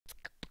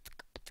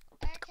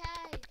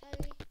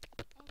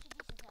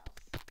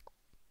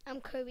I'm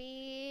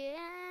Kobe,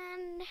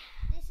 and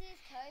This is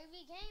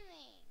Kobe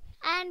Gaming.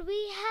 and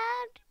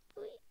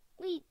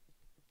we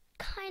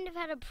kind of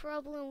had a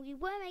problem. We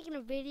were making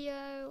a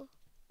video.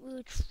 We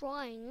were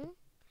trying,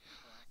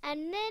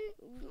 and then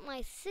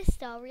my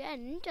sister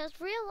Rianne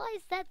just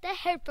realized that the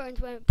headphones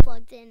weren't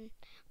plugged in,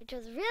 which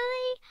was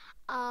really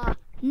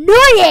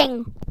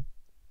annoying.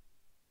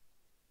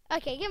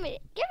 Okay, give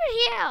it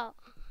here.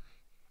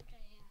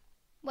 Okay, yeah.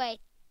 Wait,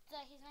 So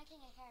he's making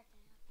a character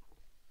now.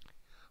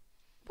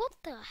 what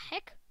the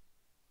heck?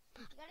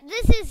 You gotta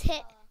This change is the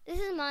hair. colour. This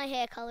is my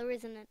hair color,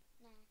 isn't it?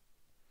 No.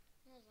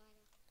 No, it's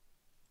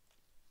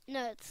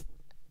lighter. No, it's.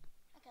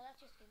 Okay, that's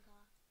your skin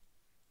color.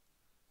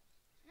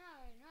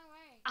 No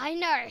way. I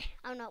know.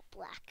 I'm not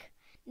black.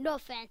 No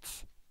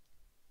offense.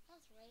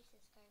 That's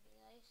racist,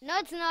 Kobe. No,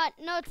 it's not.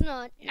 No, it's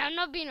not. No, I'm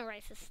not being a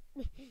racist.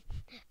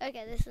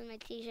 Okay, this is my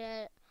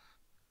t-shirt.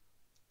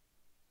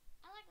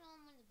 I like the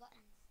one with the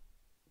buttons.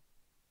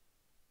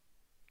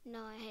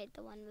 No, I hate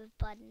the one with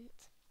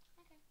buttons.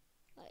 Okay.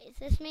 Wait, is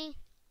this me?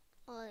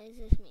 Or is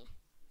this me?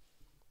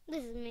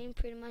 This is me,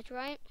 pretty much,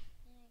 right?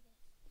 Yeah,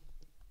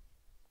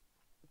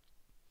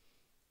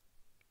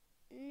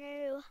 I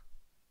guess. No.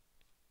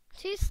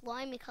 Too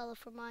slimy color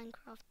for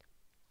Minecraft.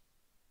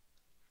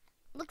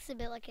 Looks a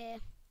bit like a...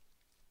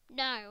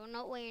 No, I'm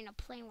not wearing a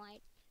plain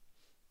white.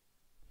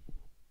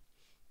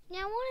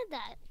 Yeah, I wanted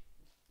that.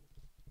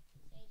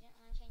 So you didn't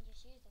want to change your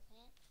shoes or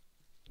pants?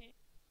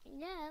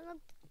 Yeah, it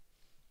looked...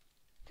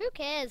 Who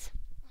cares?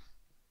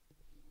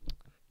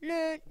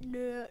 No,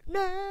 no,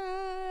 no.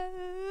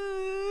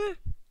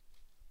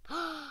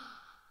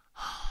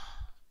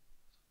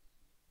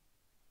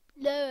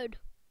 Load,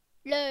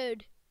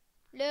 load,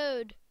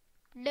 load,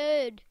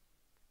 load,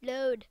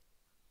 load,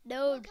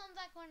 We'll load, come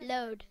back when it's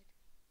load.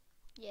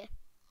 loaded.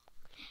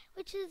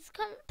 Which is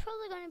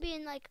probably going to be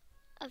in like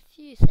a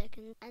few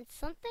seconds. And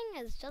something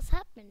has just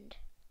happened.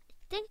 I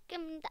think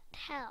in that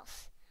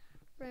house.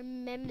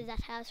 Remember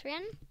that house,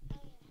 Rian?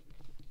 Oh, yeah.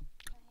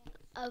 Right here.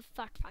 Oh,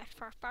 fart. I like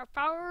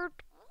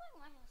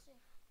my house too.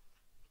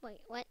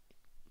 Wait, what?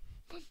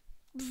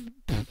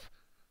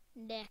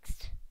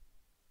 Next.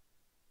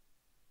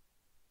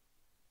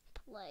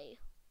 Play.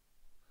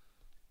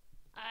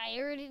 I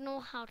already know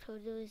how to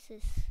do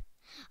this.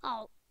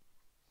 Oh,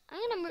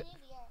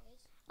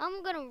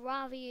 I'm gonna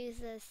rather use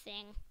this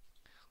thing.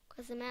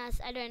 Because the mouse,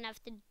 I don't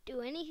have to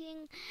do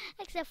anything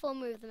except for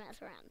move the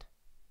mouse around.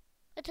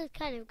 Which is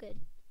kind of good.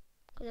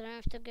 Because I don't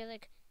have to go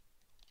like...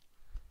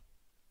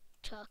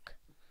 Chuck.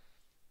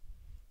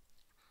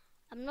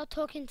 I'm not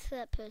talking to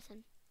that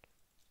person.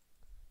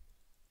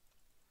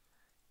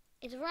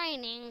 It's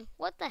raining.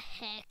 What the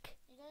heck?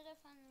 You gotta go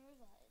find the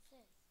river. It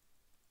says.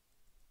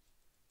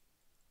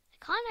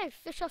 Can't I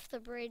fish off the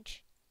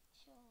bridge?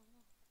 Sure,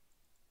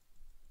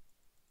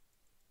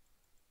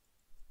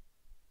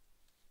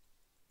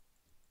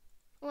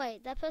 no.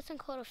 Wait, that person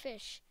caught a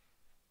fish.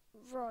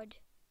 Rod.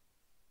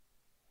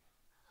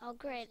 Oh,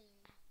 great.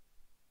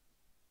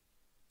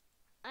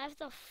 I have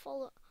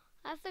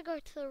to go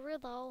to the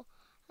river.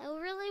 I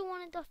really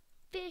wanted to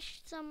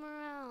fish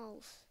somewhere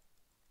else.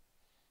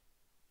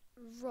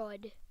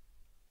 Rod.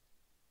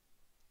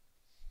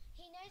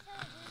 He knows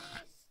how to do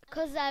this.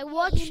 Cause I He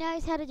watched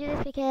knows how to do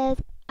this because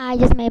I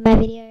just made my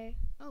video.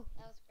 Oh,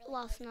 that was really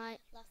last close. night.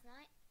 Last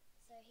night.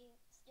 So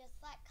he's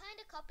just like kind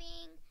of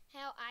copying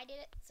how I did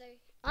it. So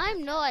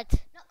I'm not.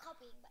 not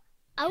copying, but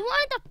I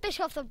wanted to fish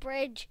off the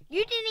bridge.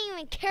 You didn't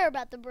even care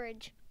about the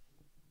bridge.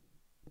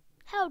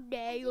 How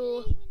dare I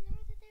you? didn't even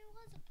know that there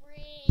was a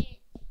bridge.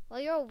 Well,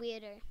 you're a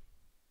weirdo.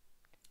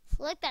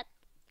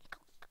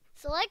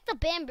 Select the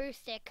bamboo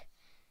stick.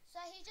 So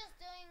he's just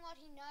doing what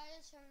he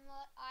knows from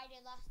what I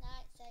did last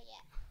night. So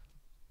yeah.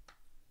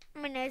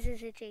 My nose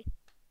is itchy.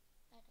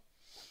 Okay.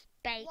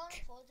 Bait. You want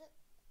to pause it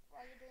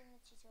while you're doing the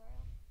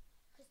tutorial?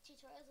 Because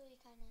tutorials will be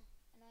kind of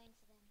annoying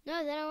for them.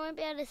 No, then I won't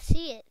be able to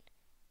see it.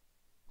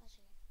 I'll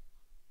show you.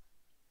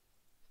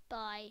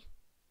 Bye.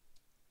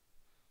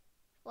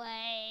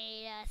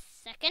 Wait a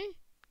second.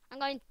 I'm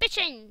going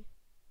fishing.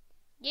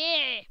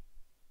 Yeah.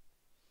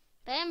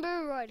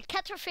 Bamboo rod.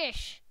 Catch a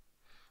fish.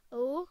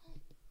 Oh. I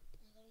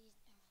gotta use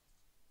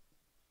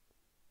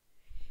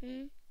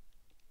arrows.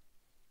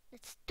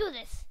 Let's do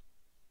this.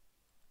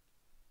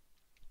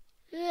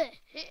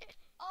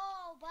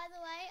 Oh, by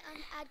the way,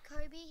 add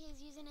Kobe. His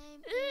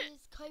username is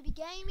Kobe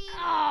Gaming.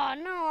 Oh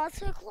no, that's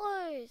so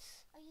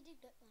close. Oh, you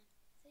did get one.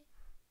 See?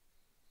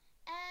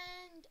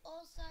 And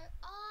also,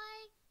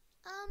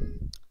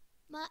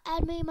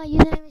 my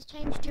username is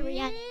changed to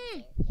Rihanna. So,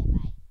 yeah,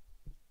 bye.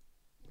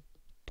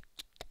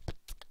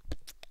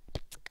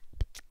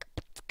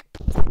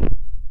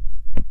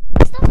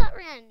 Stop that,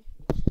 Rian.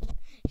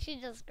 She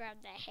just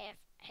grabbed that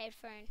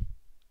headphone.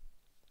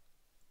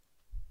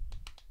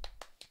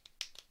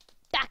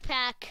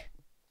 Backpack.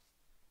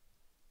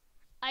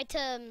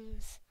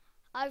 Items.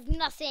 I've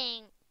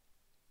nothing.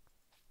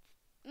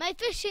 My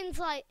fishing's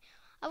like...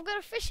 I've got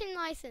a fishing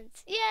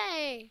license.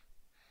 Yay!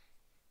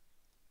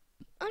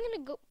 I'm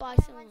gonna go buy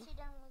some. Once you're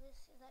done with this,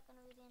 is that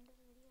gonna be the end of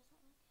the video or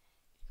something?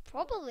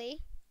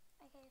 Probably.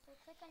 Okay, so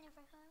click on your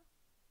profile.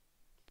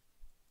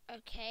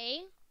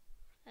 Okay.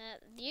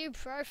 View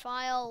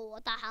profile.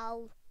 What the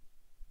hell?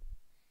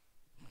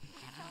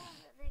 Tell them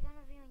that they're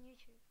gonna be on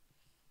YouTube.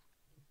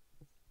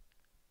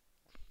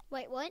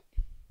 Wait, what?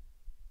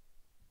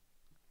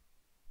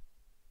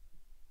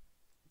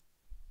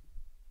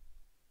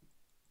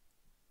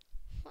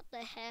 What the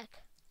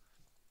heck?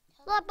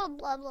 Blah blah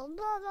blah blah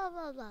blah blah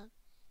blah blah.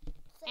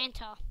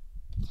 Enter.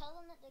 Tell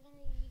them that they're gonna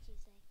be on YouTube.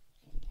 Say.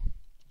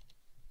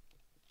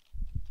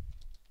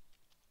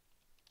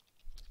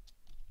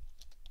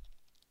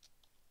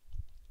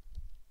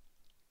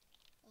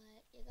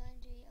 You're going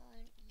to be on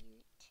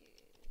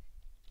YouTube.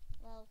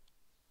 Well.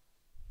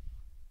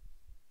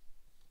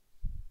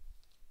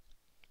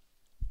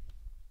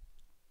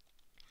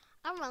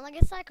 I run like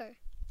a psycho.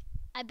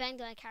 I banged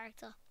my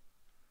character.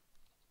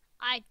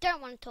 I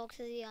don't want to talk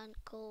to the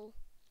uncle.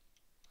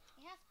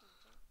 You have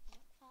to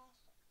talk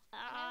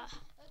fast.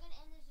 We're going to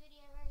end this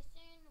video very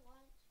soon.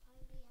 Once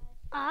Kobe has...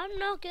 I'm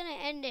not gonna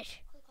end it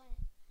Click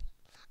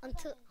on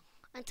it.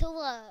 until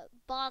the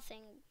bar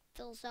thing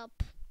fills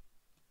up.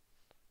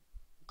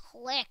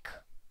 Click.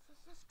 For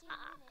 15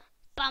 minutes.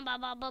 Bum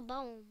bum bum bum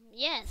boom.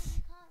 Yes.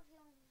 You can't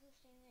film for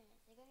 15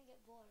 minutes. They're going to get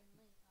bored and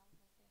leave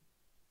halfway through.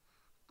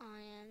 Oh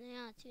yeah, they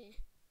are too.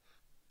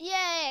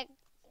 Yeah,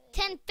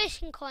 10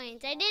 fishing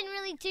coins. I didn't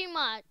really do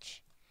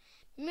much.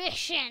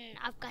 Mission.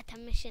 I've got a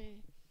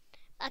mission.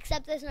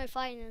 Except there's no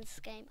fighting in this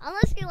game.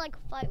 Unless you like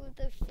fight with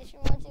the fishing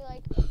rods, you're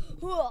like,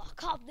 oh,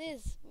 caught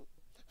this.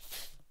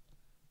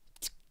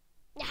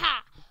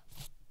 Ha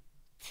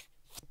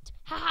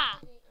ha ha.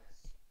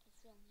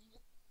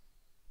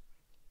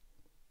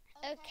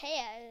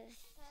 Okay,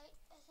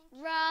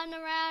 run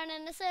around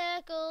in a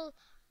circle.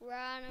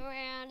 Run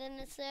around in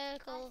a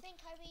circle. I think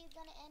Kobe is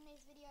going to end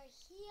this video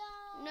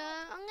here. No,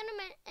 I'm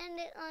gonna end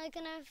it like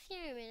in a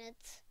few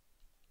minutes.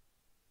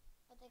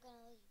 But they're going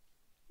to leave.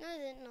 No,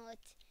 they're not.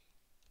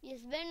 You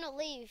better not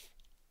leave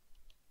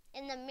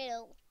in the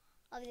middle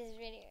of this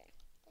video.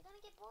 They're going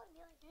to get bored and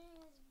be like, this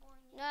is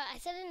boring. No, I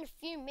said in a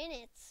few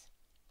minutes.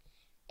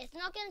 It's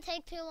not gonna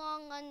take too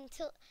long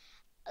until,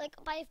 like,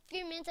 by a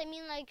few minutes I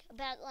mean like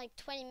about like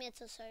 20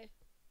 minutes or so.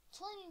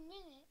 20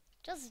 minutes?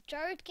 Just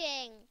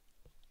joking.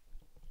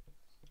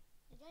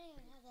 You don't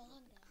even have that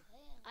long down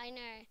there. I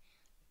know.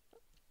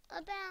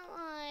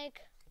 About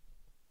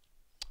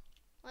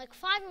like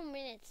 5 more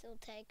minutes it'll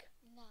take.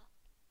 No.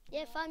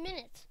 Yeah, No. 5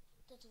 minutes.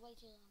 That's way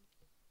too long.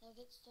 They'll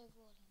get so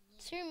bored and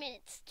leave. 2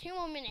 minutes. 2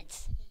 more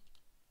minutes.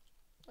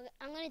 Okay.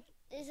 Okay,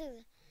 this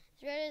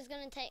video is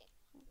gonna take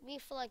me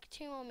for like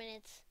 2 more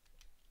minutes.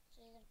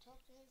 So you're going to talk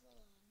to people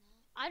or no?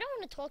 I don't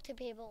want to talk to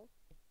people.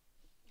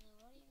 No,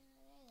 what are you going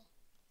to do?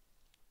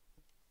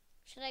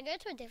 Should I go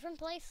to a different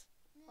place?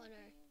 No, Oh,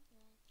 no.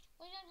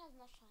 We don't have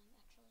much time,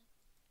 actually.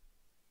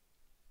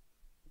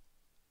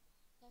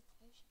 No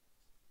potions.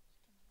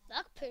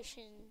 Luck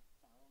potion.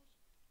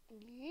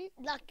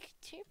 Luck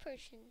 2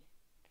 potion.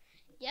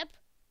 Yep.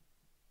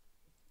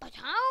 But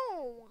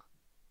how?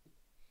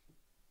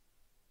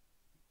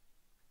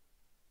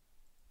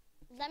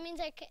 That means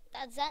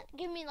does that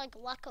give me like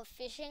luck of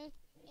fishing?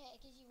 Yeah,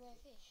 it gives you rare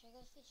fish. So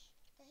go fish.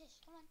 Go fish.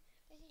 Come on.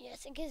 Go fish.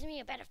 Yes, it gives me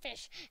a better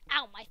fish.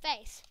 Ow, my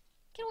face.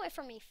 Get away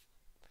from me.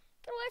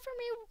 Get away from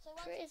me, So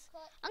once Chris. he's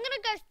caught, I'm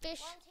gonna go fish.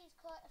 once he's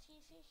caught a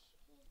few fish,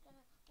 he's gonna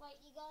wait.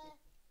 You gotta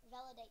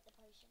validate the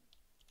potion.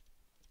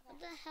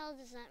 What the hell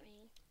does that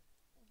mean?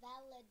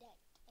 Validate.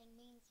 It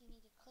means you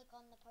need to click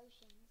on the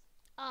potions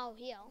Oh,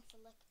 here. and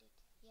select it.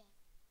 Yeah.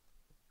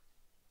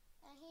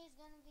 And he's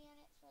gonna be on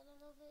it for a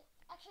little bit.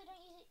 Actually,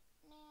 don't use it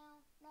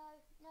now. No,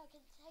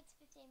 because it takes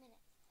 15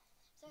 minutes.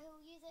 So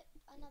he'll use it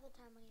another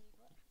time when he's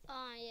caught.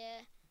 Oh,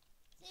 yeah.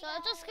 See So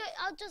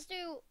I'll just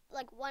do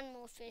like 1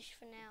 more fish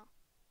for now.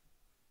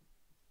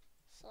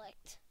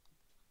 Select.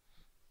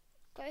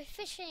 Go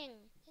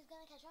fishing. He's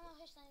gonna catch 1 more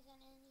fish, then he's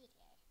gonna end the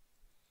video.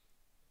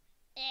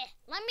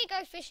 Let me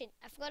go fishing.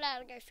 I forgot how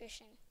to go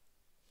fishing.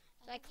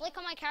 So I click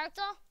on my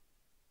character.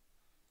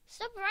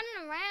 Stop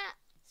running around.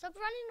 Stop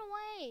running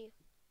away.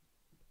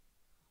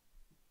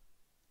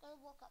 Go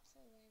walk up to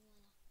the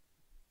rainwater.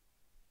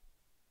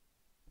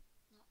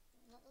 No,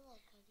 not the log,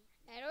 Kobe.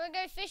 How do I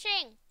go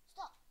fishing?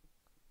 Stop.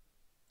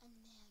 And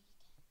now you can.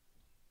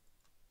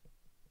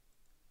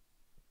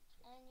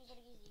 And then you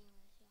gotta use the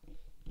arrows,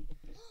 yeah.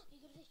 You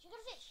gotta fish, you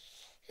gotta fish!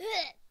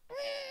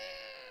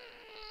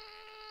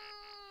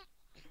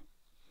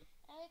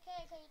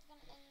 Okay, so it's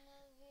gonna end the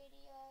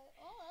video.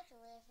 Oh, that's a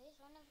rare fish.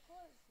 I never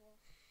caught it before.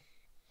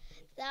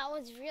 That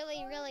was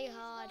really, really Kobe's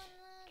hard.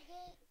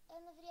 gonna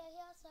end the video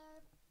here, so...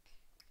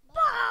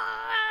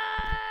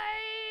 Bye!